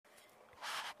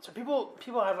So people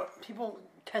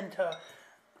tend to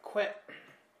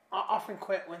often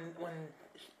quit when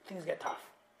things get tough,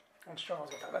 when struggles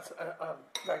get tough. That's a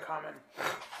very common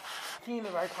theme,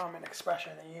 a very common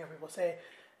expression that you hear people say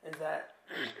is that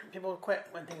people quit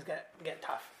when things get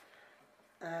tough.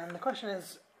 And the question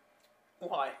is,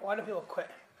 why? Why do people quit?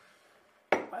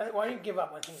 Why do you give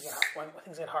up when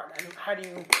things get hard? And how do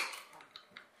you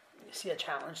see a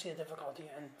challenge, see a difficulty,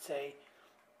 and say,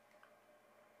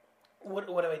 what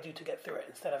do I do to get through it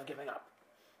instead of giving up?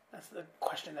 That's the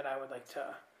question that I would like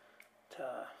to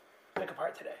pick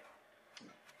apart today.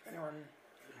 Anyone?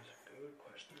 That's a good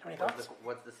question. Any thoughts?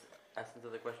 What's the essence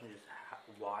of the question? Just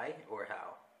why or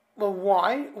how? Well,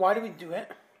 why? Why do we do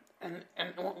it? And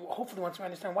hopefully, once we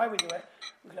understand why we do it,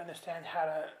 we can understand how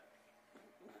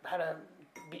to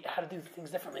do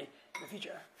things differently in the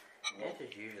future. The answer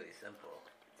is usually simple.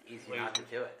 It's easy not to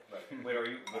do it. Right. Wait, are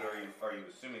you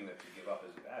assuming that to give up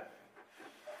is a bad thing?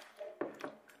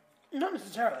 Not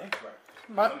necessarily. Right.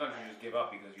 But sometimes you just give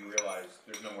up because you realize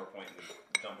there's no more point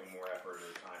in dumping more effort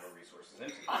or time or resources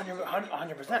into this.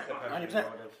 100%. 100%. So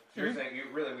you're saying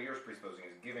what you're presupposing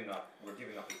is giving up. We're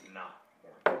giving up is not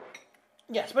more important.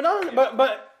 Yes, but no,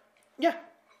 but yeah,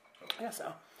 I guess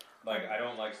so. Like I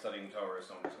don't like studying Torah,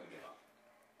 so I'm just going to give up.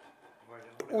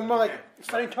 Or more like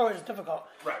studying Torah is difficult.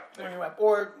 Right. When you're up.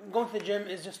 Or going to the gym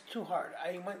is just too hard.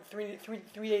 I went three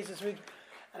days this week,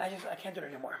 and I can't do it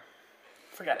anymore.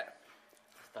 Forget it.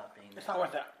 Stop being. It's not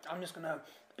worth it. I'm just gonna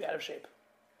be out of shape.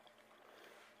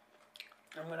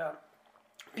 I'm gonna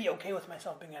be okay with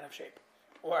myself being out of shape,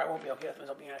 or I won't be okay with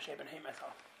myself being out of shape and hate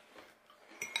myself.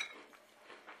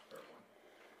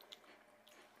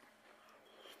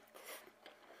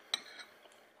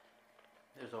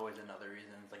 There's always another reason.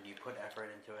 It's like you put effort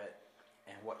into it,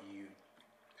 and what you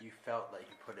felt like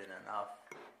you put in enough,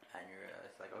 and you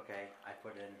realize like, okay, I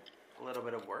put in a little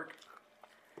bit of work,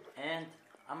 and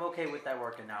I'm okay with that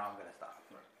work, and now I'm gonna stop.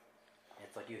 Right.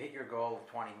 It's like you hit your goal of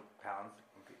 20 pounds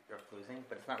of losing,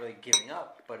 but it's not really giving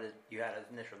up. But you had an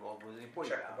initial goal of losing 40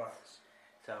 Check the pounds. box.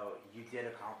 So you did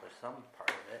accomplish some part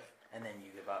of it, and then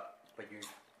you give up. But you're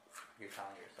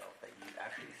telling yourself that you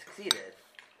actually succeeded,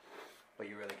 but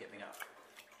you're really giving up.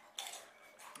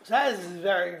 So that is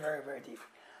very, very, very deep.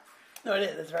 No, it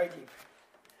is. It's very deep.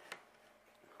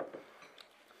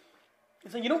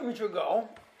 So you don't reach your goal.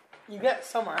 You get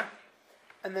somewhere,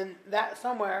 and then that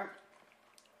somewhere,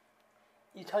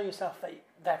 you tell yourself that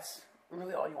that's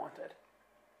really all you wanted.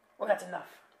 Well, that's enough.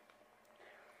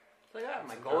 So yeah,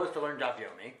 my goal is to learn Daf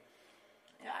Yomi.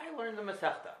 Yeah, I learned the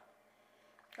Masechta.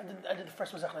 I did the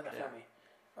first Masechta of the family,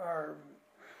 or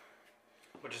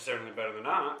Which is certainly better than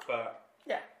not, but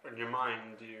yeah, in your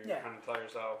mind, you kind of tell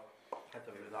yourself, That's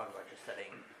what we were talking about, just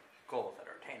setting goals that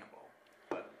are attainable.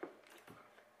 But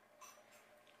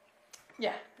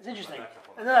yeah, it's interesting. That's a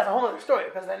whole And then that's a whole other story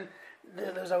because then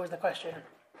there's always the question.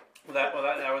 that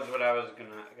was what I was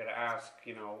gonna ask.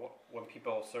 You know, when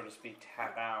people, so to speak,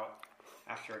 tap out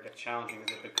after it gets challenging,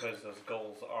 is it because those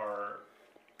goals are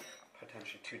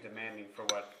potentially too demanding for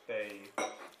what they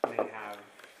may have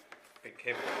been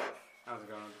capable of? That was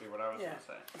going to be what I was going to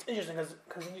say. It's interesting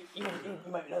because you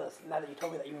might know this now that you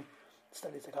told me that you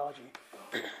studied psychology.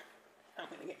 I'm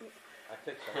gonna get you. I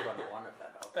took some 101 if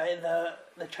that helps. Right,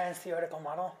 the trans-theoretical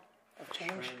model of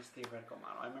change. Trans-theoretical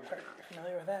model. I remember. You're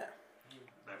familiar with that?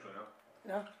 Actually,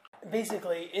 no. No.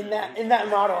 Basically, in that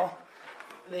model,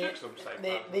 they Took some psych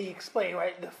they explain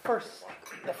right the first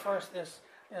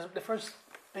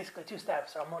basically two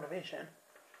steps are motivation.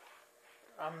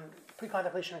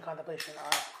 Pre-contemplation and contemplation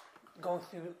are going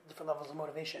through different levels of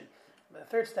motivation. The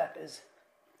third step is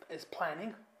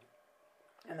planning,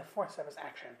 and the fourth step is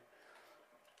action.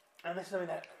 And this is something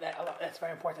that's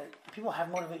very important. People have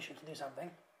motivation to do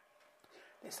something.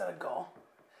 They set a goal.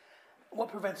 What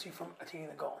prevents you from attaining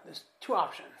the goal? There's two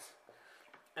options.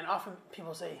 And often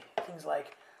people say things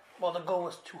like, well, the goal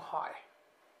was too high.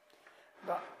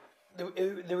 But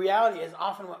the reality is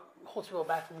often what holds people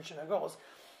back from reaching their goals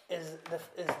is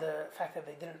the fact that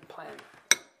they didn't plan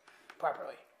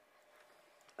properly.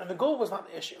 And the goal was not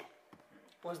the issue.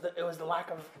 It was the lack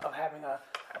of having a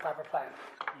proper plan.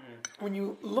 When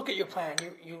you look at your plan,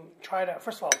 you try to,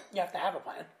 first of all, you have to have a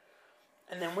plan.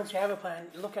 And then once you have a plan,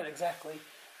 look at exactly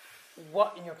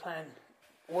what in your plan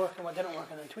worked and what didn't work,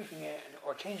 and then tweaking it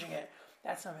or changing it.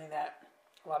 That's something that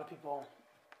a lot of people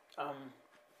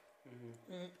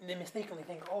they mistakenly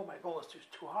think, oh, my goal is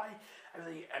too high.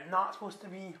 I'm not supposed to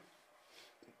be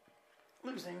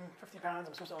losing 50 pounds.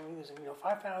 I'm supposed to only be losing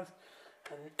 5 pounds.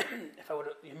 And if I would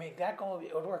make that goal,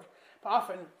 it would work. But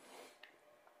often,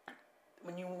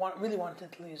 when you really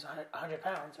wanted to lose 100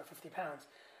 pounds or 50 pounds,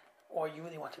 or you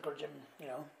really want to go to the gym,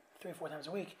 3 or 4 times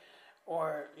a week,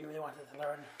 or you really wanted to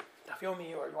learn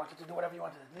Dafyomi, or you wanted to do whatever you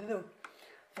wanted to do,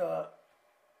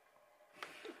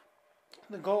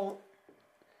 the goal,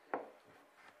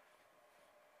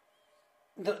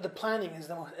 the planning is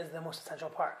the most essential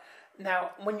part.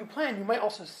 Now, when you plan, you might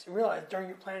also realize during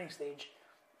your planning stage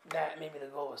that maybe the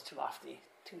goal is too lofty,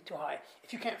 too high.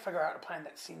 If you can't figure out a plan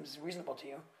that seems reasonable to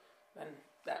you, then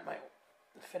that might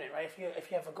fit in, right?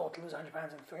 If you have a goal to lose 100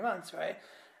 pounds in 3 months, right,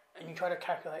 and you try to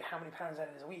calculate how many pounds that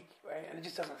is a week, right, and it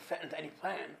just doesn't fit into any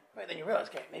plan, right, then you realize,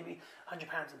 okay, maybe 100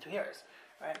 pounds in 2 years,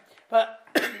 right? But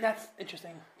that's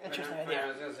interesting idea. I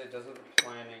was going to say, doesn't the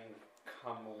planning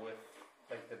come with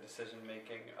like the decision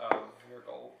making of your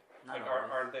goal? Like,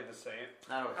 aren't they the same?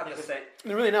 Not the same.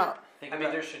 They're really not. I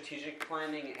mean, there's strategic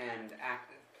planning and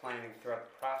active planning throughout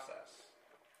the process.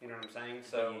 You know what I'm saying?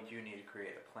 So you do need to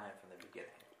create a plan from the beginning.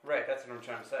 Right, that's what I'm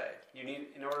trying to say. You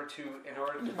need in order to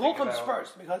the goal comes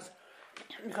first because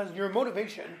your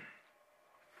motivation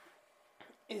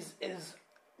is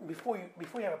before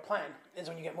you have a plan is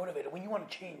when you get motivated, when you want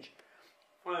to change.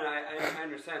 Well, I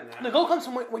understand that. The goal comes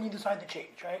from when you decide to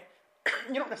change, right?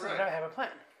 You don't necessarily have a plan.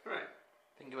 Right.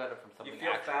 Think about it from something. You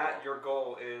feel fat. Your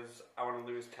goal is I want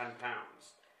to lose 10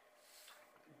 pounds,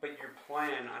 but your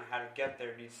plan on how to get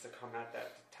there needs to come at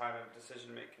that time of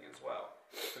decision making as well.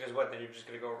 Because then you're just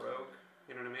going to go rogue.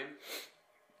 You know what I mean?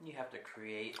 You have to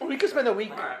create. Well, we could spend a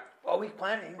week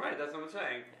planning. Right, that's what I'm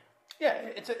saying. Yeah,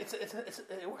 it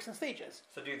works in stages.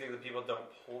 So do you think that people don't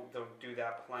do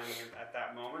that planning at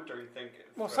that moment, or you think?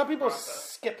 Well, some people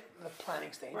skip the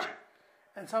planning stage, right,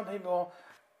 and some people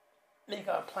make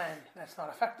a plan that's not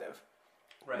effective.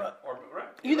 Right. But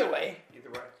right. Either way.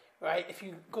 Right. If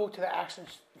you go to the action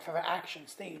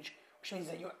stage, which means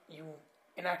that you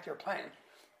enact your plan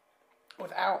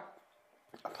without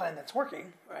a plan that's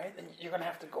working, right? Then you're going to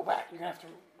have to go back. You're going to have to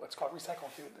what's called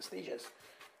recycle through the stages,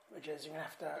 which is you're going to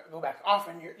have to go back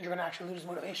often. You're going to actually lose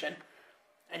motivation,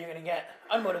 and you're going to get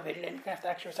unmotivated, and you're going to have to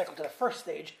actually recycle to the first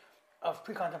stage of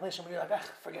pre-contemplation where you're like,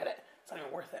 forget it. It's not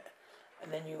even worth it.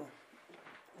 And then you,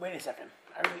 wait a second.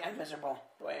 I'm miserable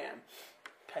the way I am.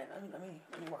 Okay, let me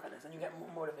work on this. And you get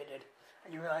more motivated,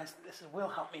 and you realize this will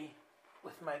help me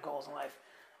with my goals in life.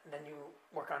 And then you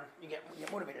get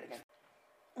motivated again.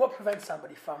 What prevents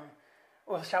somebody from,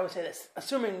 or shall we say this,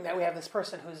 assuming that we have this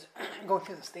person who's going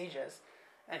through the stages,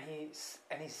 and he's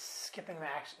skipping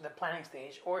the planning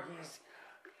stage, or he's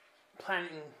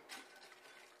planning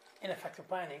ineffective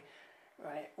planning,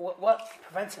 right? What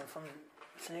prevents him from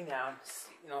sitting down,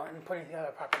 and putting together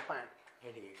a proper plan?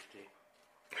 ADHD.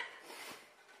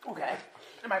 Okay,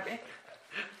 it might be.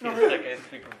 He's like a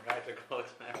super practical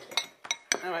example.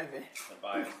 It might be. The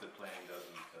bias that planning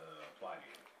doesn't apply to you.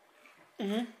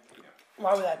 Mm-hmm. Yeah.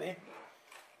 Why would that be?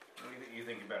 You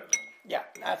think you're better than them. Yeah,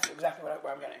 that's exactly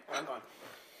where I'm going.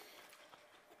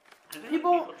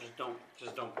 People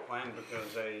just don't plan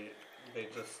because they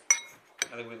just.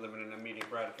 I think we live in an immediate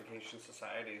gratification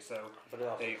society, so. But it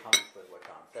also comes with what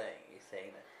Tom's saying. He's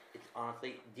saying that it's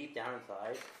honestly deep down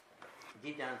inside,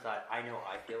 I know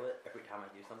I feel it every time I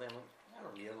do something. I'm like, I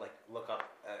don't need to look up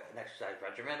an exercise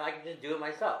regimen. I can just do it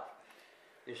myself.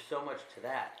 There's so much to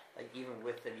that. Like even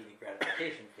with the immediate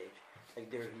gratification stage,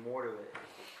 like there's more to it.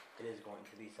 It is going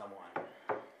to be someone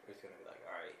who's going to be like,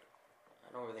 all right, I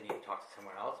don't really need to talk to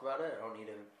someone else about it. I don't need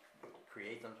to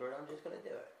create some sort of. I'm just going to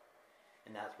do it.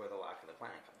 And that's where the lack of the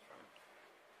planning comes from.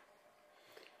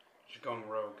 Just going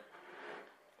rogue.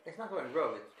 It's not going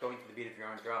rogue. It's going to the beat of your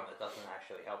own drum. That doesn't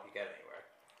actually help you get anywhere.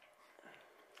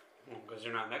 Because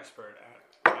you're not an expert at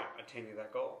attaining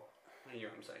that goal. You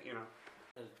know what I'm saying? I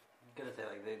was gonna say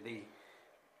the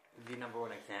number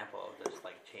one example of this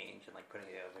change and putting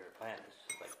together a plan is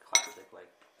just classic the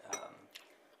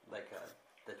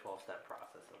 12-step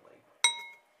process of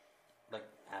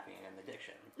having an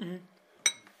addiction. Mm-hmm.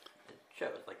 It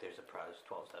shows there's a process,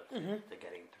 12 steps to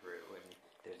getting through, and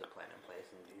there's a plan in place,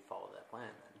 and you follow that plan.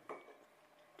 Then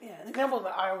yeah, an example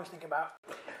that I always think about.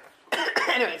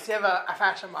 Anyways, you have a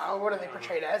fashion model. What are they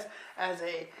portrayed as? As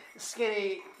a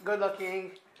skinny,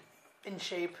 good-looking, in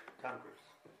shape Tom Cruise.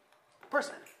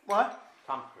 person. What?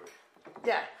 Tom Cruise.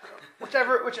 Yeah,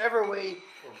 whichever way.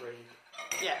 Or Brady.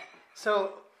 Yeah.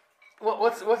 So,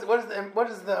 what is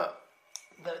the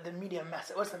media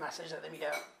message? What's the message that the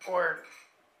media or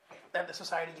that the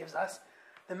society gives us?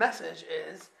 The message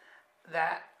is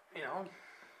that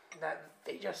that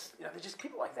they're just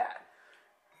people like that.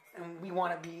 And we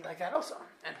want to be like that also.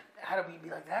 And how do we be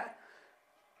like that?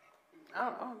 I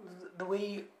don't know. The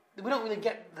way we don't really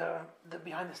get the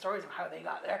behind the stories of how they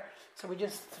got there. So we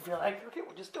just feel like, okay,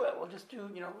 we'll just do it. We'll just do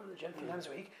the gym 3 times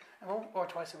a week, or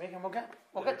twice a week, and we'll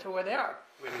get to where they are.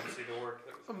 We didn't see the work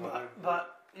that was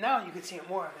But now you can see it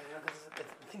more because the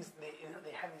things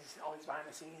they have all these behind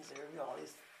the scenes. They reveal all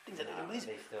these things that they do. They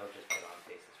still just put on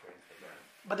faces for Instagram.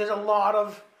 But there's a lot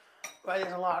of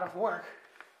work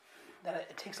that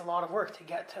it takes a lot of work to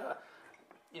get to,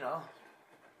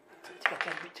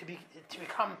 to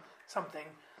become something,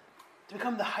 to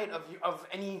become the height of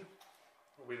any.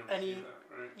 We don't any. see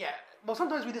that, right? Yeah. Well,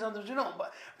 sometimes we do, sometimes we don't.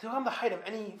 But to become the height of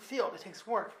any field, it takes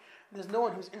work. There's no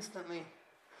one who's instantly.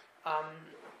 Or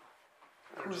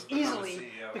Who's just become a easily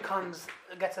CEO.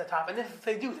 gets to the top, and if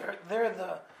they do, they're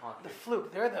the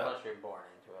fluke. They're the Unless you're born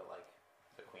into it, like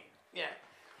the queen. yeah.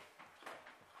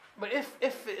 But if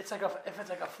it's like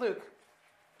a fluke,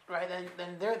 right?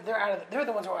 Then they're out of they're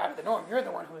the ones who are out of the norm. You're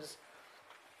the one who's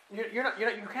you're not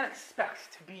you can't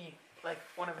expect to be like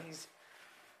one of these,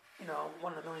 1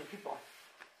 in a million people.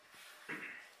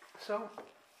 So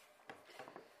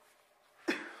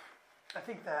I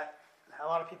think that a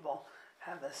lot of people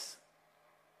have this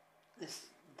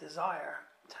desire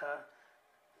to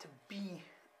be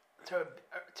the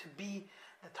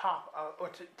top or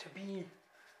to be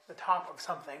the top of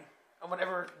something or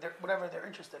whatever they're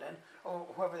interested in or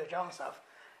whoever they're jealous of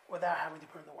without having to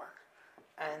put in the work.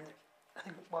 And I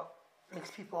think what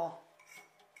makes people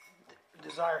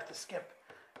desire to skip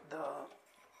the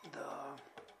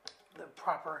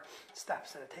proper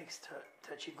steps that it takes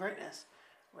to achieve greatness,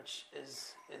 which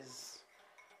is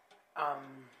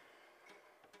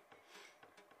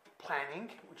planning,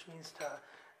 which means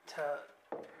to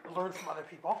learn from other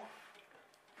people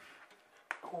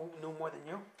who know more than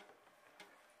you,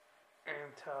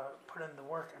 and to put in the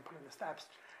work and put in the steps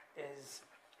is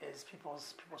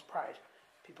people's pride.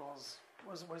 People's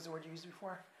what is the word you used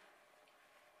before?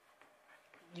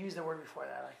 Use the word before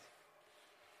that.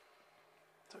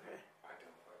 It's okay. I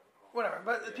don't. Whatever,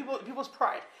 but people's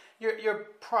pride. Your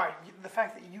pride. The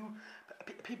fact that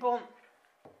people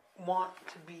want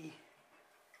to be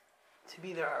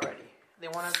there already. They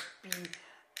want to be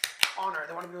honored.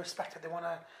 They want to be respected. They want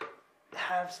to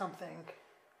have something.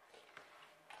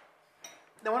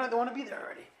 They want to be there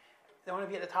already. They want to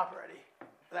be at the top already,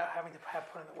 without having to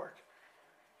put in the work.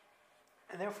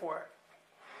 And therefore,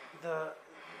 the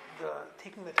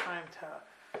taking the time to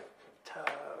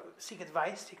seek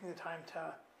advice, taking the time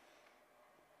to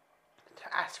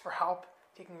ask for help,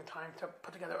 taking the time to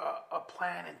put together a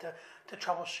plan and to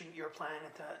troubleshoot your plan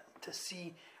and to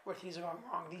see where things are going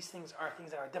wrong. These things are things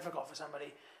that are difficult for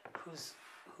somebody whose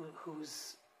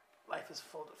life is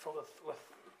filled with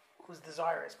whose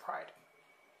desire is pride.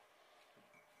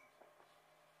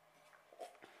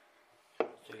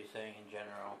 So you're saying in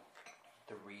general,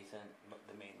 the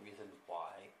main reason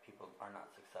why people are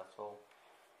not successful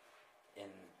in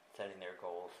setting their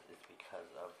goals is because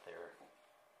of their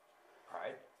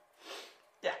pride?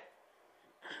 Yeah.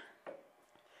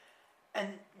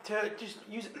 And to just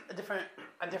use a different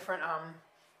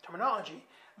terminology,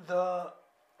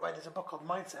 there's a book called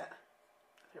Mindset.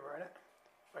 Have you ever read it?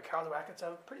 By Carol Dweck. It's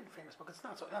a pretty famous book. It's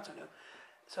not so new.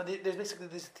 So there's basically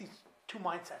these two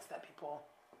mindsets that people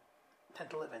tend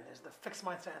to live in. There's the fixed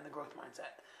mindset and the growth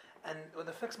mindset. And what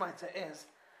the fixed mindset is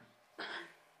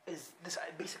this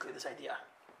basically this idea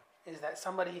is that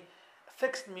somebody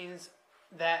fixed means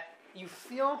that you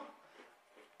feel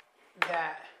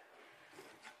that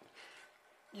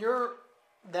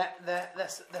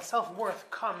that self-worth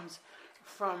comes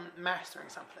from mastering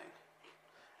something,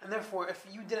 and therefore, if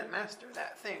you didn't master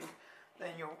that thing,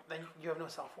 then you have no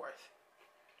self-worth.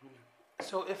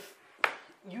 So if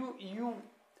you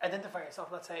identify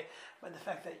yourself, let's say, by the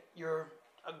fact that you're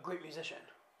a great musician,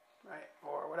 right,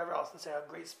 or whatever else, let's say a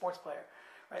great sports player,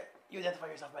 right, you identify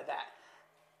yourself by that.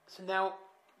 So now,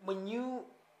 when you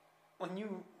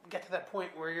get to that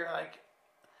point where you're like,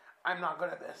 I'm not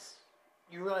good at this,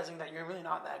 you're realizing that you're really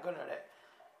not that good at it.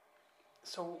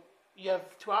 So you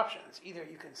have two options. Either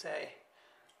you can say,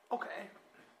 okay,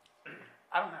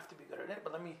 I don't have to be good at it,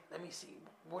 but let me see,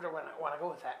 where do I want to go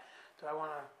with that? Do I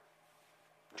want to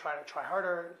try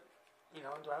harder?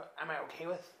 Am I okay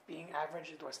with being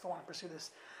average? Do I still want to pursue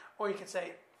this? Or you could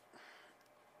say,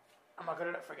 I'm not good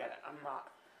at it, forget it. I'm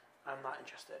not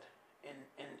interested in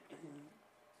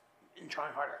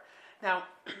trying harder. Now,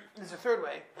 there's a third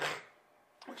way,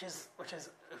 which is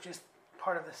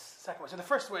part of this second way. So the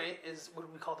first way is what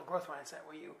we call the growth mindset,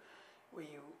 where you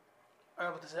are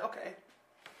able to say, okay,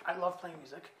 I love playing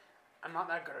music. I'm not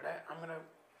that good at it. I'm gonna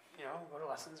go to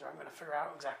lessons, or I'm gonna figure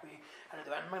out exactly how to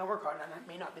do it. I'm gonna work on it, and I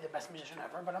may not be the best musician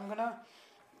ever, but I'm gonna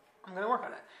work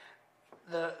on it.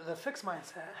 The fixed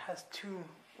mindset has two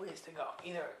ways to go.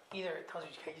 Either it tells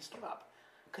you, okay, just give up,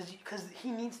 because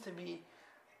he needs to be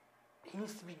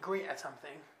great at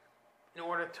something in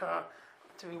order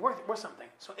to be worth something.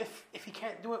 So if he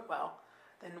can't do it well,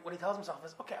 then what he tells himself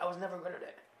is, okay, I was never good at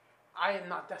it. I am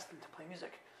not destined to play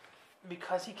music,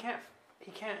 because he can't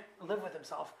live with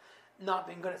himself not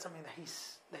being good at something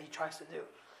that he tries to do.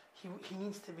 He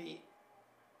needs to be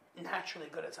naturally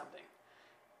good at something.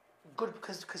 Good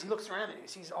because he looks around and he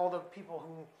sees all the people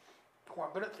who are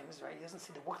good at things, right? He doesn't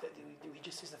see the work that they do. He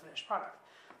just sees the finished product.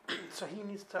 So he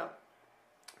needs to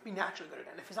be naturally good at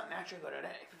it. And if he's not naturally good at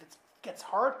it, if it gets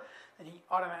hard, then he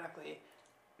automatically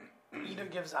either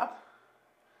gives up,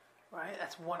 right?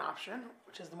 That's one option,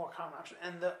 which is the more common option.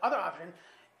 And the other option,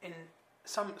 in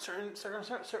some certain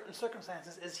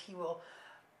circumstances, is he will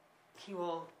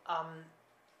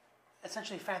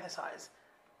essentially fantasize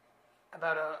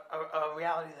about a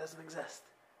reality that doesn't exist,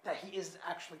 that he is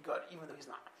actually good, even though he's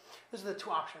not. Those are the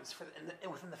two options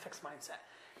within the fixed mindset.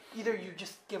 Either you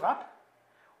just give up,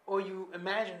 or you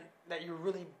imagine that you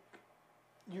really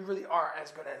are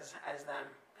as good as them,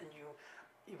 and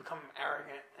you become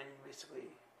arrogant, and you basically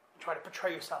try to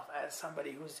portray yourself as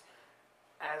somebody who's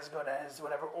as good as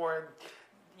whatever, or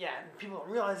and people don't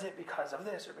realize it because of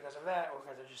this or because of that, or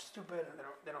because they're just stupid and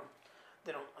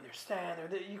they don't understand, or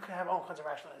you can have all kinds of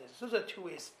rationalizations. Those are two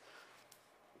ways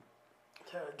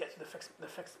to get to the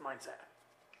fixed mindset.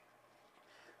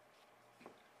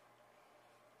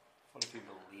 What if you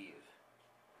believe?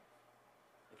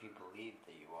 If you believe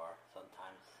that you are,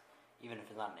 sometimes, even if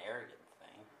it's not an arrogant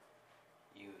thing,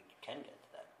 you can get to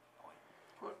that point.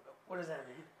 What does that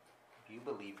mean? If you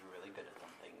believe you're really good at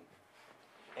something,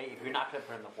 hey, if you're not going to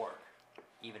put in the work,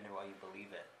 even while you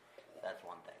believe it, that's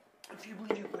one thing. If you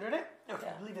believe you're good at it, or if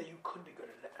you believe that you could be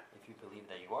good at it. If you believe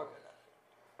that you are good at it,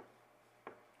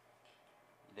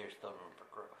 there's still room for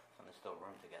growth, and there's still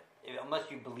room to get, unless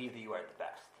you believe that you are the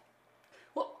best.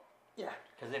 Well, yeah.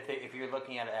 Because if you're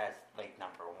looking at it as like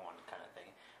number one kind of thing,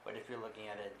 but if you're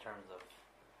looking at it in terms of,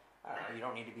 I don't know, you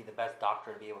don't need to be the best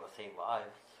doctor to be able to save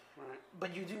lives. Right.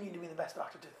 But you do need to be the best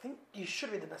doctor to think. You should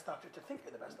be the best doctor to think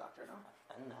you're the best doctor, no?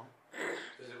 I don't know.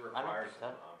 Does it require so.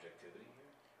 some objectivity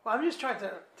here? Well, I'm just trying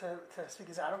to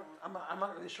speak as I'm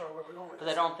not really sure where we're going with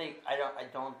this. Because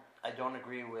I don't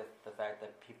agree with the fact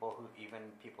that people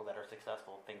that are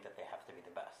successful think that they have to be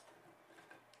the best.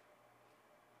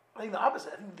 I think the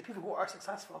opposite. I think the people who are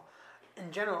successful, in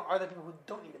general, are the people who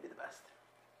don't need to be the best.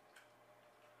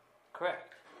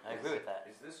 Correct. I agree with that.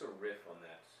 Is this a riff on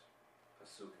that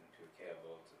Asukin to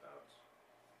Keavod about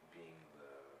being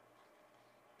the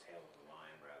tail of the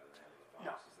lion rather than the head of the fox?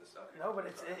 No. Is this okay? No, but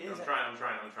it is. I'm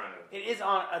trying to. It is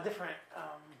on a different,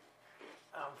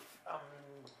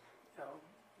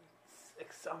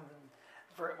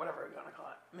 whatever we're gonna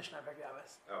call it, Mishnah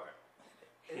Bergavis. Okay.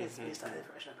 It is based on a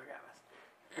different Mishnah Bergavis.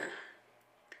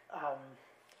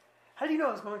 How do you know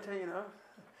I was going to,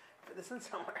 put this in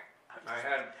somewhere? I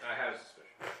had a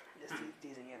suspicion. Just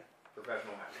teasing you.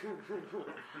 Professional hat.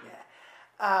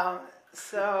 Yeah.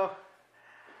 So.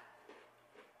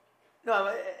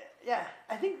 No, yeah.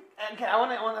 I think again. I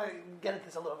want to get into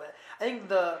this a little bit. I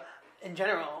think in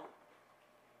general,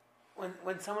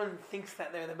 when someone thinks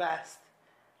that they're the best,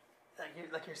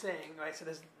 like you're saying, right? So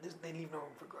they leave no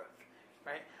room for growth,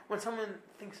 right? When someone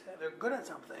thinks that they're good at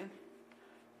something,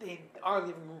 they are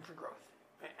leaving room for growth,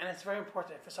 right? And it's very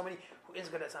important for somebody who is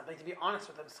good at something to be honest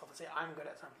with themselves and say, "I'm good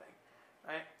at something,"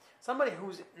 right? Somebody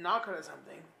who's not good at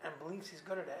something and believes he's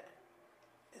good at it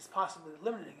is possibly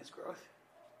limiting his growth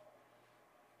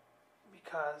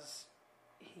because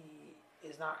he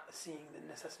is not seeing the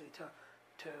necessity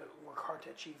to work hard to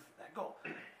achieve that goal.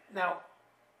 Now,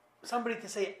 somebody to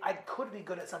say, "I could be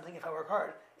good at something if I work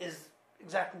hard," is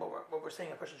exactly what we're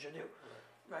saying a person should do,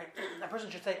 right? A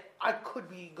person should say, "I could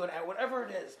be good at whatever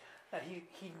it is that he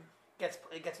gets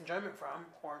enjoyment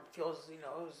from or feels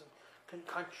is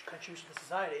contribution to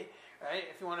society," right?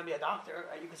 If you want to be a doctor,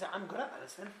 right, you can say, "I'm good at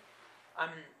medicine.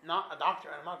 I'm not a doctor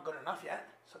and I'm not good enough yet,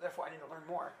 so therefore I need to learn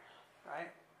more,"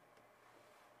 right?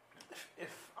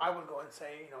 If I would go and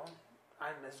say,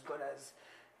 I'm as good as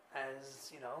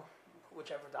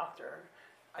whichever doctor,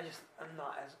 I'm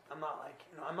not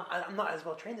as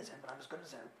well trained as him, but I'm as good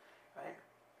as him, right?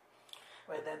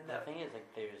 But then the thing is,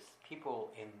 there's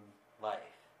people in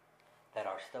life that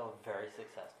are still very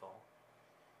successful,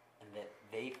 and that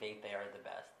they think they are the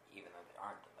best, even though they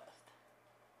aren't the best.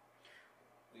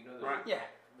 Right. Yeah.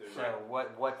 So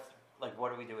what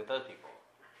do we do with those people?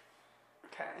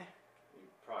 Okay. You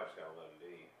probably just gotta let them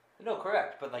be. No,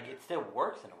 correct, but it still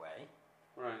works in a way.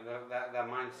 Right, that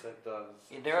mindset does.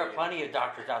 There are plenty of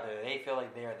doctors out there. They feel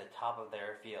like they are the top of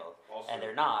their field, Also, and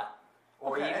they're not.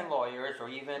 Or Okay. even lawyers, or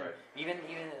even Right. even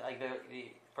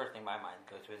the first thing my mind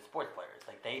goes to is sports players.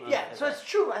 Yeah, so it's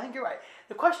true. I think you're right.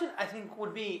 The question, I think,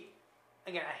 would be,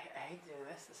 again, I hate doing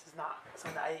this. This is not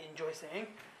something that I enjoy saying.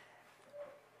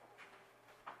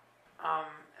 And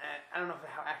I don't know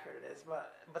how accurate it is,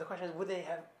 but the question is,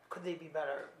 could they be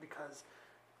better? Because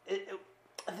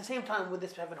at the same time, would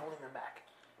this have been holding them back?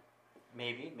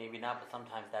 Maybe not, but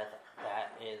sometimes that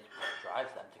is what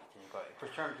drives them to continue going. For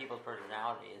certain people's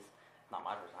personalities, not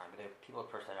my personality, but there are people's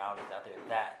personalities out there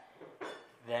that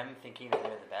them thinking that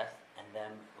they're the best and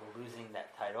them losing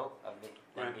that title of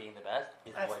them being the best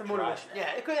is That's what the drives motivation.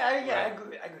 them. Yeah, I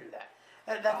agree with that.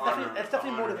 That's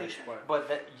definitely motivation.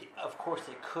 But of course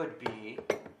it could be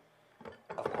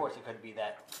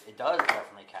that it does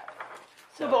definitely cap it.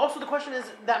 So, No, but also the question is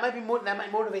that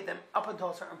might motivate them up until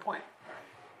a certain point,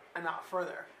 and not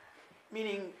further.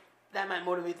 Meaning that might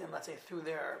motivate them, let's say, through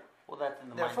their that's in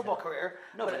the their mindset. football career.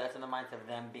 No, but that's in the mindset of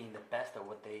them being the best at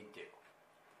what they do,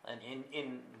 and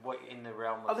in the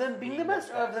realm of them being the best,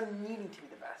 or of them needing to be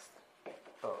the best.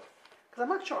 Both. Because I'm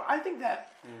not sure. I think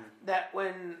that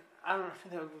when I don't know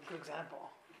if they're a good example.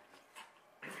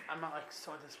 I'm not like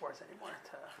so into sports anymore.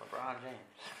 LeBron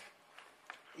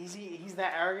James. He's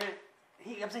that arrogant.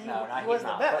 I'm saying he he's was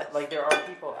not. the best. But, like, there are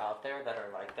people out there that are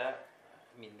like that.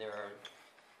 I mean, there are.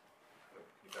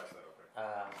 You pass that over.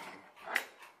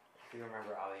 If you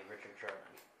remember Richard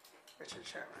Sherman Richard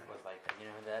Sherman was like that. You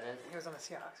know who that is? He was on the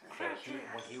Seahawks. So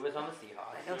when he was on the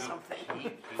Seahawks, I know something. He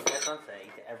kept on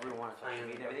saying to everyone on social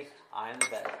media and everything, "I'm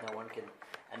the best. No one can."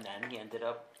 And then he ended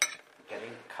up getting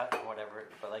cut or whatever.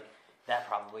 But like that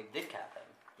probably did cap him.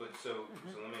 But so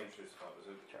let me introduce a couple.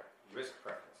 So Sure. risk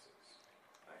preferences.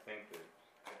 I think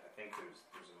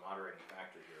there's a moderating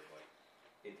factor here. Like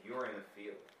if you're in a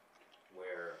field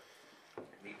where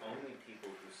the only people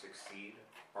who succeed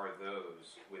are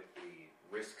those with the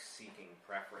risk-seeking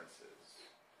preferences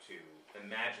to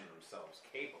imagine themselves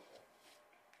capable,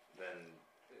 then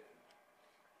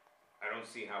I don't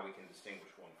see how we can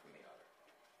distinguish one from the other.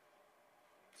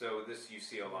 So this you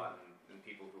see a lot in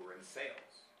people who are in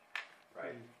sales,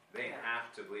 right? They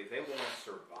have to believe, they want to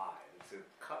survive. It's a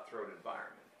cutthroat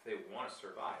environment. If they want to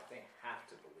survive, they have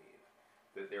to believe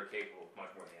that they're capable of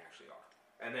much more than they actually are.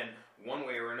 And then, one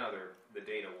way or another, the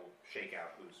data will shake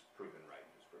out who's proven right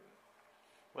and who's proven wrong.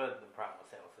 Well, the problem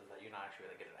with sales is that you're not actually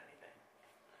really good at anything.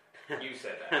 You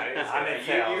said that. I didn't say I'm that. in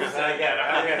sales. You said that.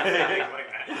 I'm going to say things like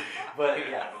that. But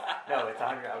yeah, no, it's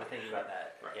 100. I was thinking about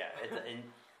that. Right. Yeah,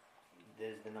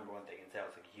 there's the number one thing in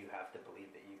sales. Like you have to believe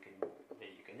that you can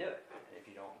do it. And if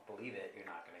you don't believe it, you're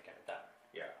not going to get it done.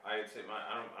 Yeah, I'd say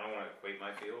I don't want to equate my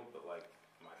field, but like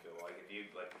my field, like if you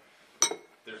like,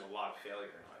 there's a lot of failure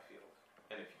in my field,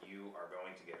 and if you are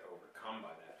going to get overcome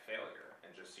by that failure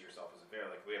and just see yourself as a failure,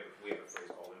 like we have a phrase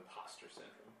called imposter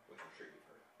syndrome, which I'm sure you've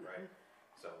heard, right?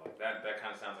 So like that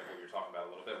kind of sounds like what you're talking about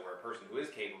a little bit, where a person who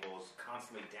is capable is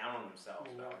constantly down on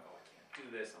themselves about like, oh, I can't do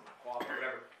this, I'm not qualified,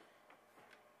 whatever.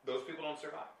 Those people don't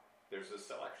survive. There's a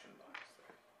selection bias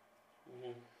there.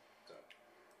 So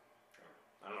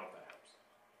I don't know if that helps.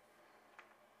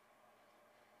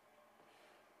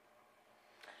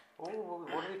 What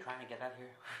are we trying to get at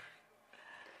here?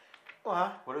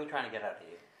 What? What are we trying to get at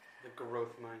here? The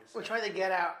growth mindset. We're trying to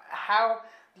get out how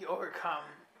do you overcome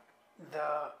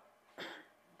how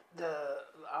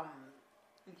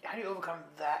do you overcome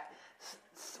that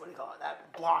what do you call it,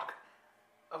 that block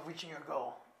of reaching your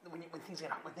goal when things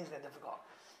get difficult.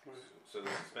 So the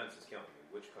suspense is killing me.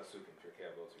 Which pasuk in Pirkei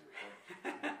Avot are you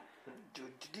referring to?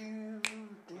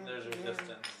 There's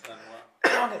resistance, then what?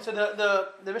 Okay, so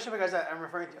the Mishnah guys that I'm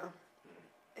referring to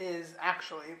is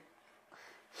actually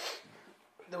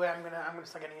the way I'm gonna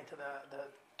start getting into the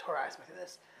Torah aspect of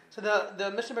this. So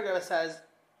the Mishnah Berurah says,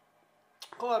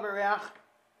 "Kol habereach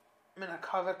min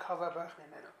hakavod kavod barach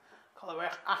mimenu. Kol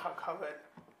habereach achar kavod."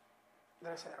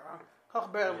 Did I say that wrong? Kol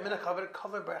habereach min hakavod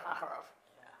kavod barach acharav.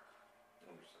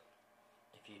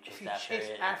 If you chase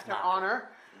after honor,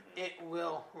 it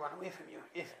will run away from you.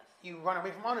 If you run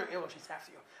away from honor, it will chase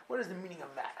after you. What is the meaning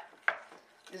of that?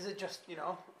 Is it just,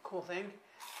 a cool thing?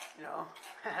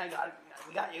 I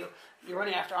got you. You're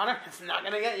running after honor. It's not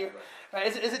gonna get you, right?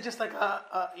 Is it just like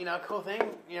a cool thing?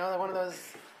 One of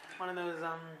those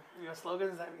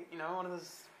slogans that one of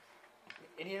those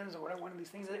idioms or whatever. One of these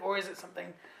things, or is it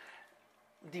something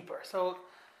deeper? So,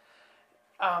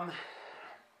 I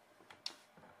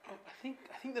think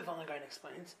the Vilna Gaon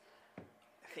explains.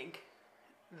 I think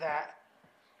that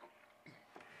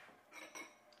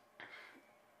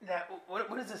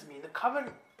what does this mean? The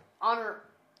covenant honor.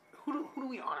 Who do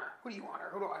we honor? Who do you honor?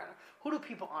 Who do I honor? Who do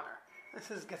people honor?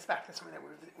 This gets back to something that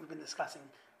we've been discussing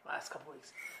the last couple of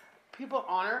weeks. People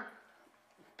honor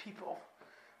people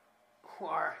who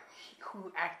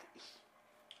act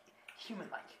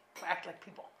human-like, who act like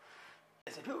people.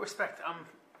 They say people respect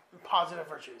positive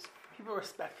virtues. People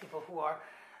respect people who are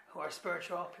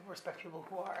spiritual. People respect people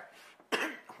who are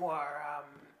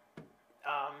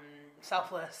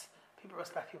selfless. People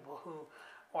respect people who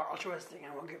are altruistic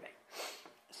and giving.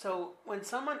 So when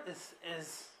someone is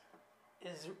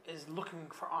looking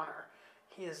for honor,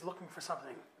 he is looking for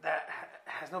something that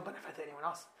has no benefit to anyone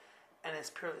else, and is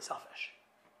purely selfish.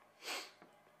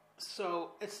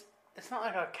 So it's not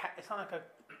like a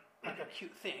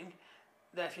cute thing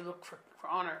that if you look for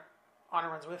honor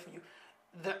runs away from you.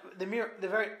 The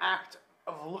very act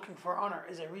of looking for honor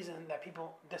is a reason that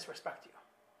people disrespect you,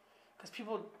 because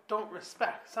people don't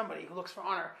respect somebody who looks for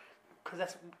honor, because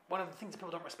that's one of the things that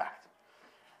people don't respect.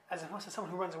 As opposed to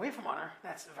someone who runs away from honor,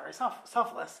 that's very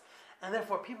selfless, and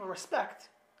therefore people respect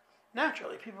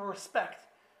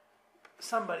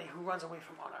somebody who runs away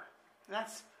from honor. And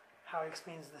that's how he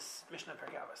explains this Mishnah in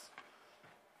Pirkei Avos.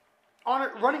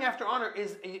 Honor, running after honor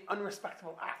is an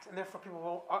unrespectable act, and therefore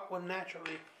people will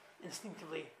naturally,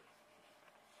 instinctively,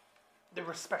 the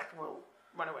respect will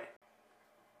run away.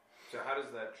 So how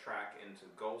does that track into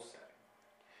goal setting?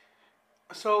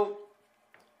 So,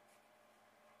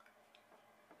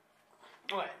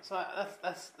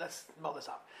 let's build this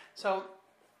up. So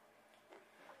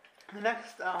the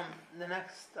next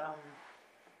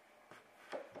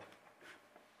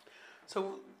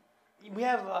so we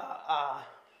have a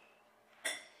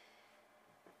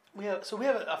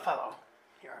fellow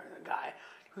here, a guy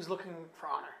who's looking for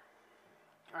honor,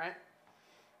 all right?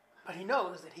 But he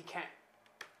knows that he can't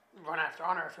run after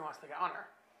honor if he wants to get honor.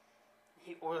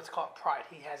 Or let's call it pride.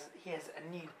 He has a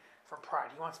need for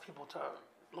pride. He wants people to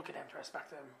look at him, to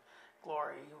respect him,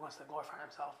 glory. He wants to glorify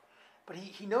himself. But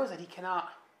he knows that he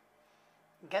cannot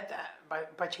get that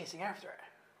by chasing after it,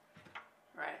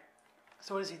 right?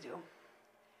 So what does he do?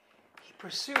 He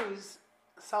pursues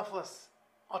selfless,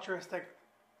 altruistic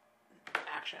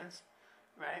actions,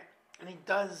 right? And he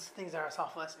does things that are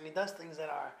selfless, and he does things that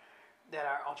are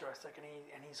altruistic, and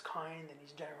he's kind, and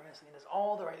he's generous, and he does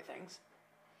all the right things.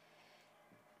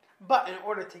 But in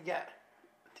order to get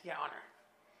honor,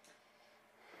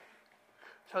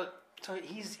 so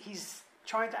he's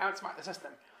trying to outsmart the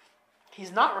system.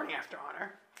 He's not running after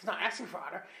honor. He's not asking for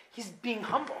honor. He's being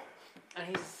humble, and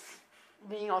he's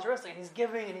being altruistic, and he's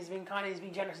giving, and he's being kind, and he's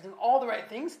being generous, he's doing all the right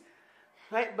things,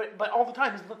 right? But all the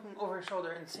time he's looking over his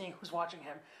shoulder and seeing who's watching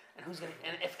him and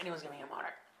and if anyone's giving him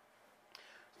honor.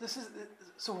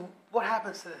 So what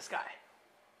happens to this guy?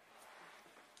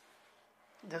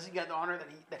 Does he get the honor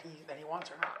that he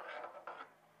wants or not?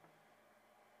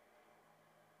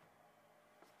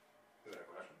 Is that a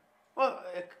question? Well,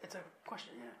 it's a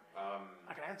question, yeah.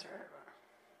 I can answer it, but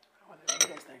what do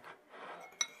you guys think?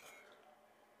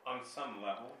 On some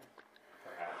level,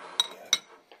 perhaps, yeah.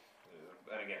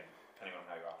 And again, depending on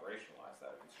how you operationalize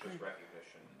that, if it's just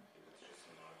recognition, if it's just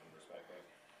knowledge and respect, right?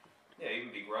 Yeah, even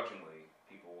begrudgingly,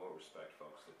 people will respect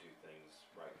folks that do things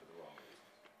right for the wrong reasons.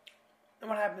 And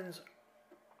what happens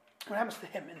to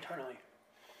him internally?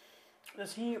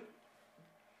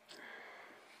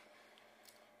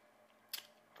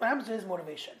 What happens to his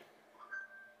motivation?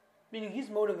 Meaning he's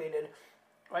motivated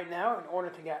right now in order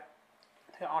to get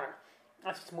honor.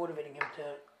 That's what's motivating him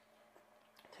to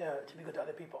be good to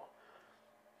other people.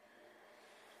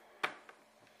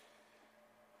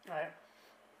 Alright?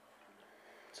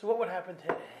 So what would happen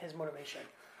to his motivation?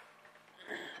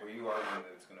 Were you arguing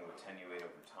that it's going to attenuate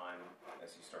over time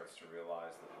as he starts to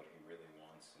realize that what he really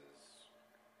wants is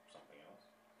something else?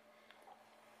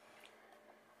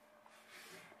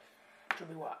 To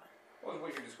be what? Well,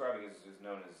 what you're describing is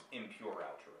known as impure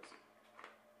altruism.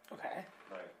 Okay.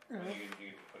 Right. Mm-hmm.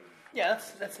 You put it Yeah,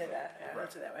 let's say that. Yeah, right.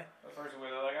 let's say that way. The first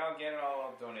way they're like, I'll get it,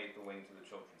 I'll donate the wing to the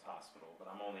children's hospital, but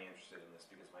I'm only interested in this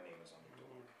because my name is on the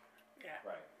door. Yeah.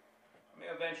 Right. I mean,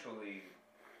 eventually,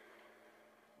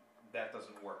 that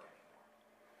doesn't work anymore.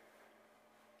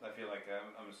 I feel like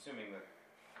I'm assuming that,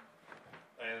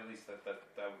 at least that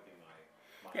would be my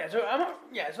yeah. So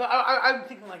I'm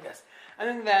thinking like this. I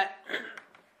think that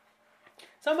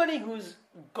somebody whose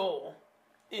goal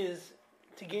is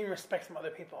to gain respect from other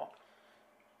people,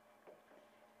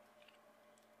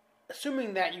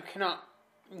 assuming that you cannot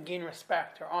gain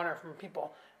respect or honor from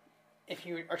people if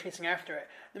you are chasing after it,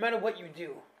 no matter what you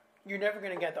do, you're never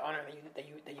going to get the honor that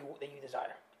you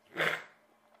desire.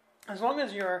 As long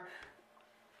as your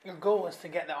goal is to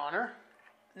get the honor,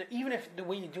 even if the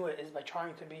way you do it is by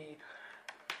trying to be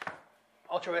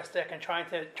altruistic and trying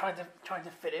to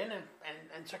fit in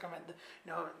and circumvent,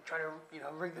 try to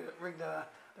rig the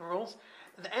rules.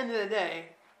 At the end of the day,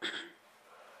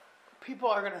 people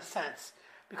are going to sense,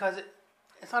 because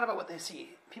it's not about what they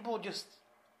see. People just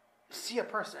see a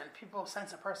person. People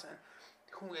sense a person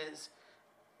who is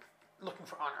looking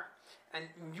for honor, and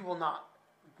you will not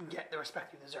get the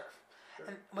respect you deserve. Sure.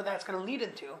 And what that's going to lead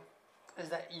into is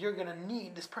that you're going to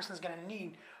need, this person's going to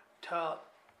need to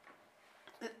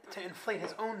inflate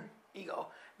his own ego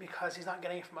because he's not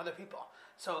getting it from other people.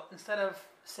 So instead of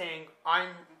saying, I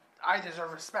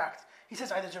deserve respect, he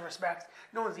says, I deserve respect.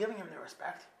 No one's giving him the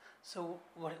respect. So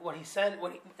what he said,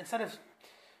 instead of,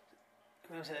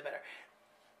 let me say that better.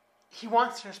 He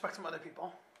wants respect from other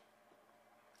people,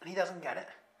 and he doesn't get it.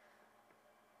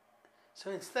 So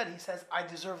instead he says, I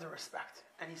deserve the respect.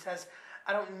 And he says,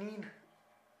 I don't need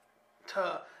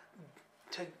to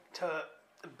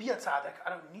be a tzaddik. I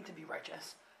don't need to be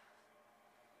righteous.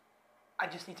 I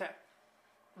just need to,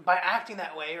 by acting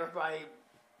that way or by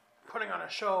putting on a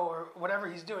show or whatever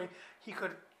he's doing, he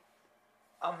could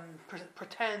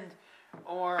pretend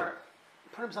or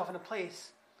put himself in a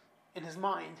place in his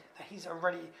mind that he's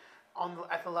already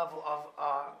at the level of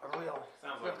a real.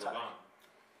 Sounds real like tzaddik.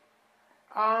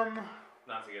 Levon.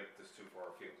 Not to get this too far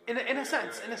afield. In a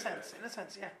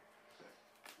sense, yeah.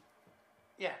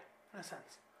 Yeah, in a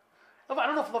sense. I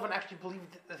don't know if Levin actually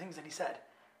believed the things that he said,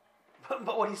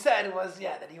 but what he said was,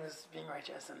 that he was being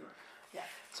righteous, and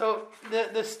So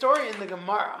the story in the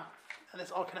Gemara, and this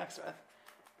all connects with,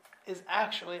 is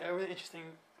actually a really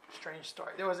interesting, strange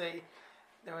story. There was a.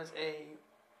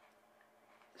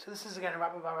 So this is again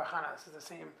Rabbi Bar Chana. This is the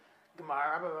same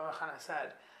Gemara. Rabbi Bar Chana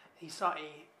said he saw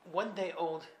a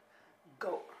 1-day-old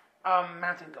goat,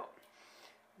 mountain goat,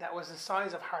 that was the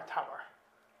size of Har Tabor.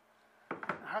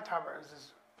 Har Tabor is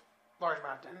this large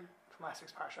mountain from last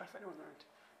week's parsha. If anyone learned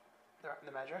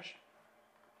the Medrash,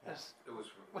 It was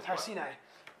with Har Sinai.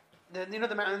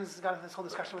 The mountains got this whole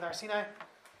discussion with Har Sinai.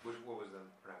 What was the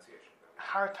pronunciation?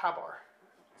 Har Tabor.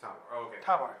 Tabor. Oh, okay.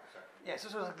 Tabor. Sorry. Yes,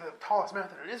 this was like the tallest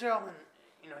mountain in Israel, and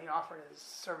he offered his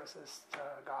services to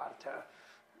God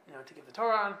to give the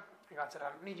Torah on. And God said, I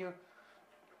don't need you.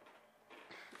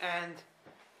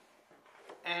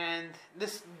 And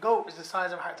this goat is the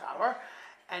size of Har Tabor,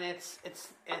 and its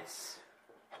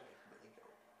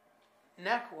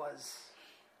neck was,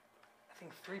 I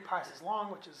think, 3 parses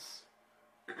long, which is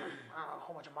I don't know, a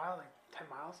whole bunch of miles, like 10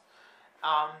 miles.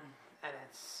 And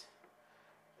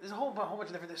there's a whole bunch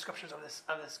of different descriptions of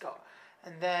this goat,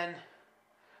 and then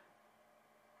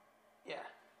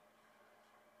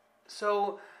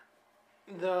so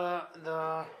the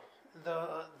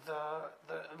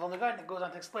Vilna Gaon goes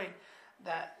on to explain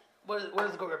that what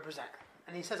does the goat represent,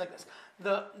 and he says like this: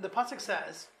 the pasuk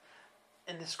says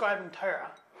in describing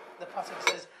Torah, the pasuk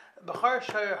says B'char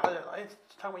Shayir Hadarlai. It's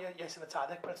talking about Yosef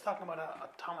Tzaddik, but it's talking about a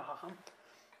Talmid Chacham.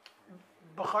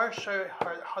 B'char Shayir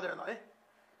Hadarlai.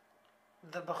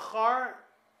 The B'char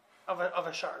of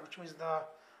a shar, which means the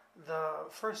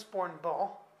firstborn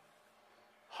bull.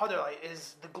 Hadarlai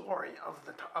is the glory of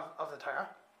the Torah.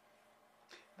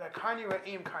 The Karni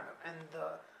Ra'im Karno, and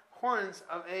the horns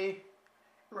of a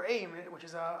Ra'im, which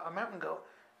is a mountain goat,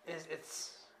 is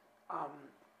its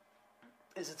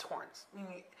horns.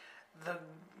 Meaning the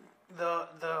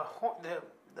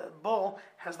bull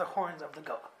has the horns of the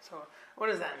goat. So what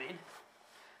does that mean?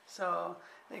 So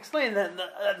they explain that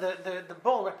the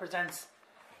bull represents.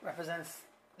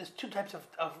 There's 2 types of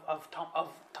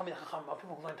Talmid Chacham, of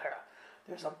people who learn Torah.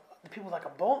 There's the people like a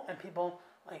bull and people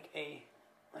like a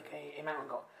mountain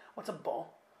goat. What's a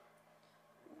bull?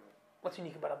 What's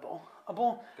unique about a bull? A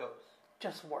bull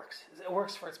just works. It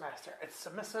works for its master. It's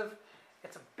submissive.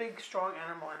 It's a big, strong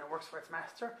animal, and it works for its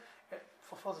master. It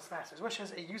fulfills its master's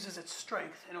wishes. It uses its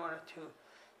strength in order to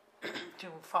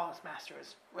follow its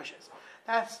master's wishes.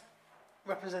 That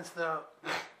represents the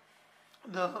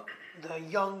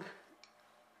young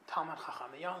Talmid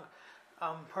Chacham, the young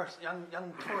person,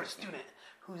 young Torah student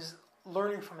who's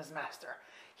learning from his master.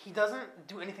 He doesn't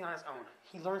do anything on his own.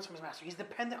 He learns from his master. He's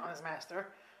dependent on his master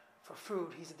for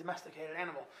food. He's a domesticated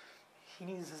animal. He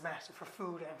needs his master for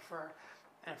food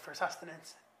and for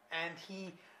sustenance. And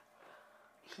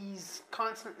he's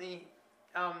constantly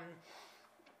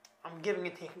giving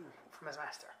and taking from his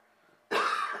master.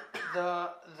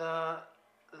 The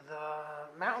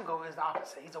mountain goat is the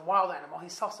opposite. He's a wild animal.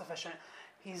 He's self-sufficient.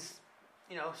 He's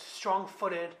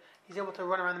strong-footed. He's able to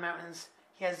run around the mountains.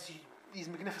 He has these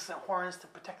magnificent horns to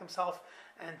protect himself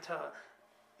and to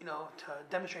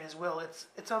demonstrate his will.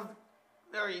 It's a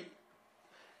very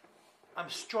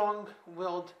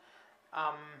strong-willed,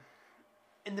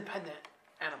 independent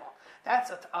animal.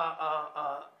 That's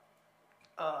a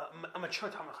mature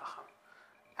Talmid Chacham.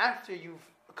 After you've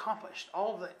accomplished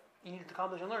all that you need to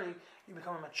accomplish in learning, you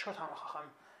become a mature Talmid Chacham,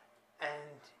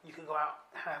 and you can go out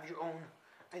and have your own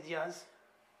ideas.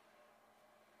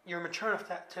 You're mature enough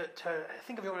to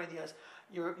think of your own ideas.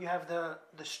 You have the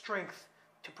strength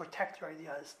to protect your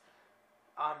ideas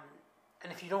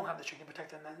And if you don't have the strength to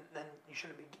protect them, then you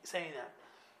shouldn't be saying that,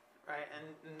 right?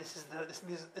 And this is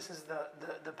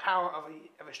the power of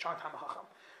a strong Talmid Chacham.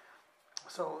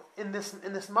 So in this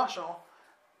mashal,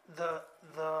 the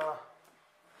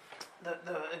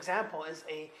example is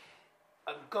a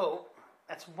goat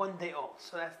that's 1 day old.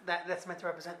 So that's meant to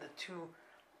represent the two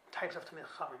types of Talmid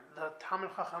Chacham. The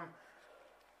Talmid Chacham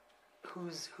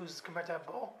who's compared to a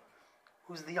bull,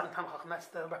 who's the young Talmid Chacham. That's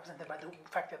represented by the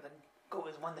fact that the goat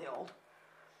is 1 day old,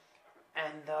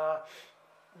 and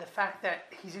the fact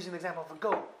that he's using the example of a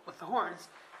goat with the horns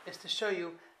is to show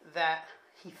you that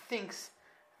he thinks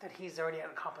that he's already an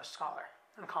accomplished scholar,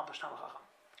 an accomplished Talmid Chacham.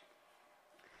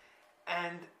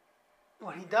 And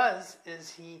what he does is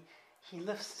he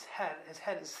lifts his head. His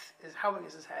head is how big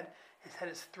is his head? His head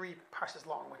is 3 parses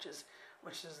long, which is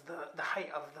the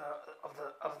height of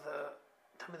the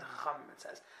Talmid Chacham. It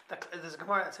says there's a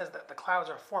Gemara that says that the clouds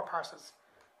are 4 parses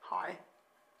high,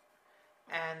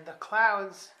 and the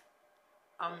clouds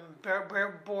were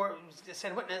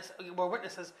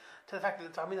witnesses to the fact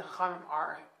that the Talmid Chacham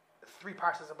are 3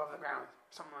 parses above the ground,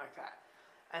 something like that,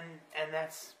 and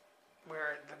that's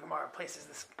where the Gemara places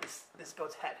this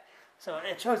goat's head. So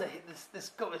it shows that this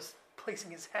goat is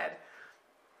placing his head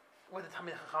where the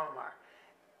Talmid Chacham are.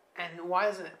 And why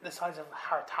is it the size of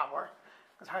Har Tabor?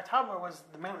 Because Har Tabor was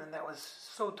the mountain that was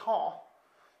so tall.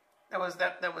 That was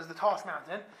the tallest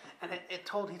mountain, and he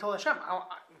told Hashem,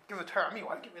 "Give the Torah on me.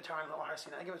 Why give the Torah on little Har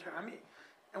Sinai? Give the Torah on me."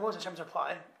 And what was Hashem's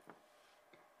reply?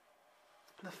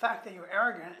 The fact that you're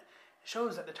arrogant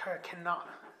shows that the Torah cannot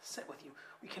sit with you.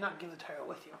 We cannot give the Torah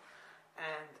with you,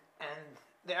 and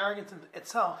the arrogance in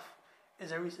itself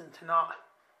is a reason to not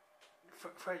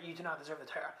for you to not deserve the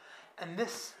Torah. And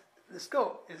this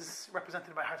goat is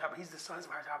represented by Har Tabor. He's the sons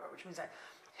of Har Tabor, which means that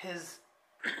his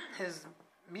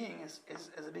being is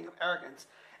a being of arrogance,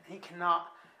 and he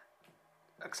cannot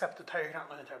accept the Torah. He cannot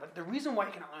learn the Torah. But the reason why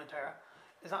he cannot learn the Torah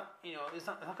is not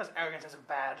because arrogance is a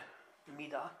bad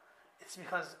midah. It's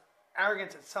because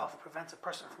arrogance itself prevents a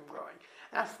person from growing.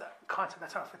 And that's the concept.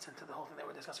 That's how it fits into the whole thing that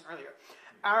we were discussing earlier.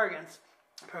 Arrogance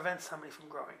prevents somebody from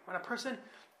growing. When a person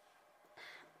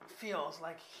feels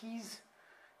like he's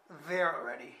there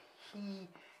already, he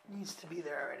needs to be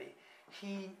there already,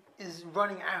 he is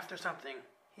running after something,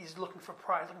 he's looking for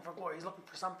pride, looking for glory, he's looking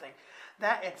for something,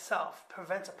 that itself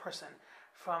prevents a person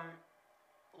from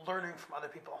learning from other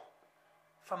people,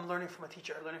 from learning from a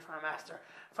teacher, learning from a master,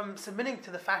 from submitting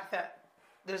to the fact that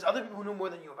there's other people who know more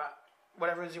than you about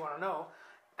whatever it is you want to know,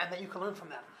 and that you can learn from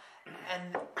them.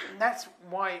 And that's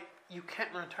why you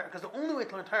can't learn Torah, because the only way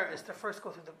to learn Torah is to first go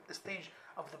through the stage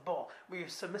of the bull, where you're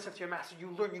submissive to your master.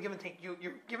 You learn, you give and take.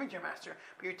 You're giving to your master,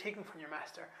 but you're taking from your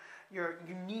master.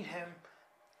 You need him,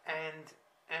 and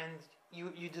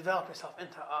you develop yourself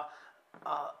into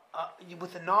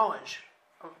with the knowledge,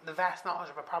 the vast knowledge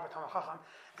of a proper Talmid Chacham,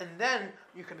 and then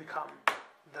you can become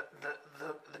the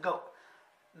goat.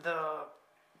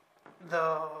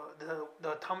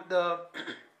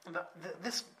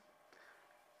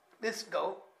 This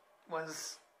goat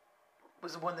was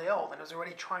 1 day old, and was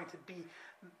already trying to be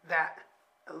that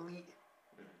elite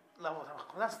level of Talmid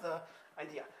Chacham. That's the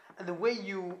idea. And the way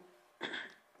you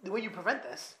prevent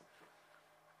this,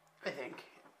 I think,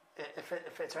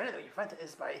 if it's anything, you prevent it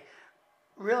is by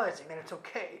realizing that it's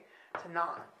okay to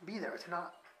not be there, to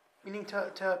not, meaning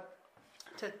to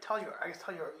tell your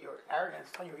arrogance,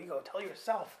 tell your ego, tell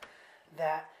yourself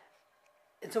that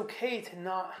it's okay to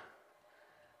not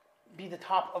be the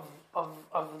top of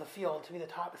the field, to be the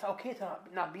top. It's okay to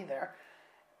not be there,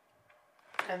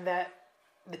 and that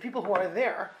the people who are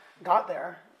there got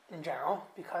there in general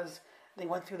because they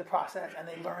went through the process and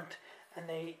they learned and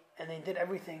they did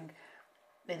everything.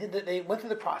 They went through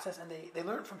the process and they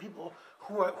learned from people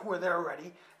who are there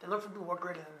already. They learned from people who are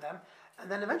greater than them,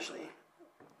 and then eventually,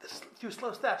 through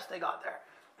slow steps, they got there.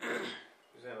 You're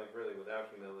saying, like, really, without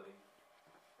humility,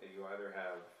 you either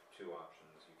have 2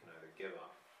 options. You can either give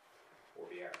up or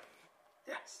be arrogant.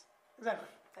 Yes, exactly.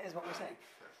 That is what we're saying.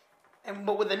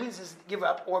 But what that means is give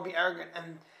up or be arrogant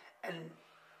and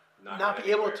not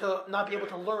be able to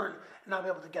learn and not be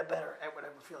able to get better at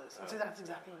whatever field is. So that's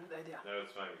exactly the idea. No,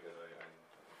 it's funny because I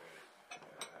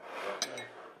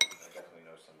definitely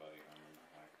know somebody I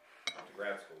went to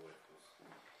grad school with who's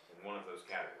in one of those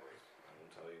categories. I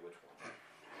won't tell you which one.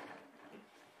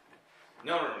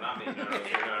 No, not me. No. I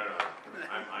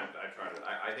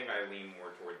think I lean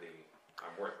more toward the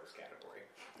I'm worthless category.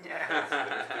 Yeah.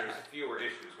 There's fewer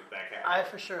issues with that category. I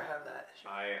for sure have that issue.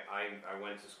 I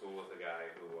went to school with a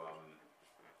guy who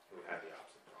had the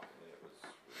opposite problem, and it was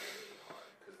really hard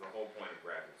because the whole point of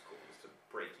graduate school is to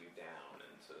break you down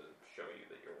and to show you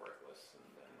that you're worthless, and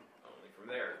then only from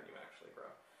there can you actually grow.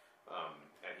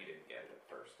 And he didn't get it at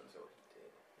first until he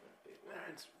did. In a big way.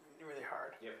 It's really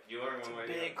hard. Yep, you learn It's one a way or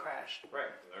the big other. crash.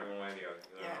 Right, you learn one way or the other.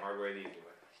 You learn the hard way or the easy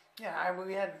way. Yeah,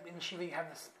 we had in Shiva, you have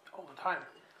this all the time.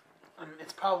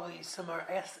 It's probably similar,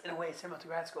 I guess, in a way, similar to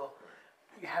grad school.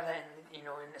 You have that,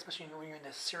 especially when you're in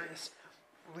the serious,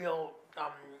 real,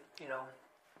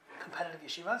 competitive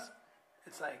yeshivas.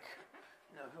 It's like,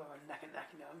 who are neck and neck,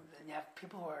 and you have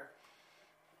people who are,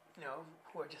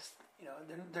 who are just,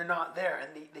 they're not there, and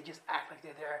they just act like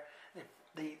they're there.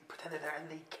 They pretend they're there, and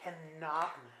they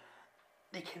cannot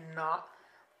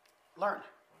learn.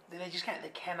 They just can't. They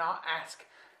cannot ask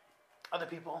other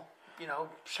people,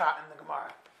 shot in the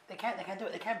Gemara. They can't do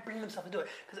it. They can't bring themselves to do it.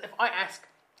 Because if I ask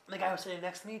the guy who's sitting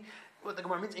next to me what the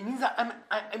Gemara means, it means that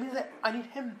it means that I need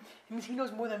him. It means he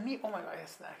knows more than me. Oh my God,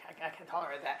 I can't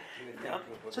tolerate that.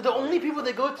 So the only people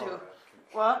they go to,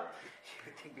 what? You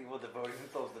would think people devoting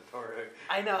themselves to Torah.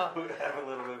 I know. Would have a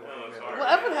little bit more. Well,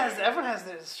 everyone has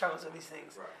their struggles with these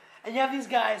things. Right. And you have these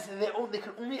guys, and they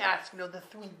can only ask, the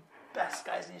three best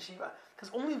guys in yeshiva, because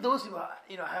only those people,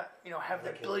 have the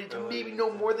ability to maybe know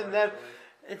more than them.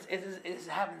 It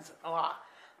happens a lot,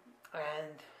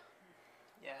 and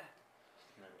yeah.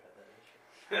 Never had that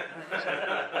issue.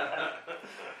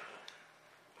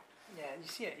 Yeah,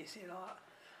 you see it a lot.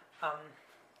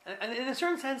 And in a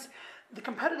certain sense, the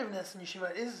competitiveness in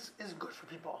yeshiva is good for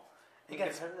people. It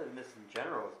gets Competitiveness in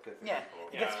general is good for yeah, people.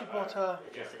 it gets people to.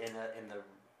 It's just in the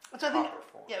Which I think, proper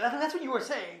form. yeah, that's what you were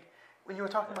saying when you were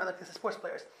talking about the sports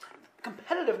players.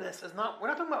 Competitiveness is not. We're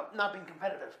not talking about not being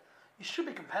competitive. You should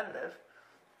be competitive.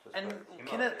 Just And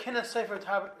like kina sefer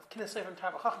tab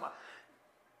chachma.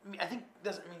 I think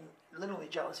doesn't mean literally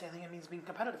jealousy. I think it means being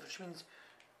competitive, which means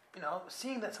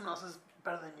seeing that someone else is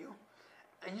better than you,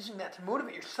 and using that to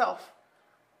motivate yourself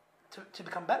to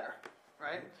become better,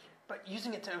 right? But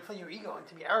using it to inflate your ego and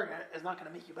to be arrogant is not going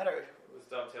to make you better. This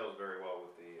dovetails very well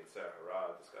with the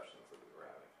Sahara discussions that we were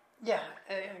having. Yeah,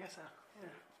 I guess so. Yeah.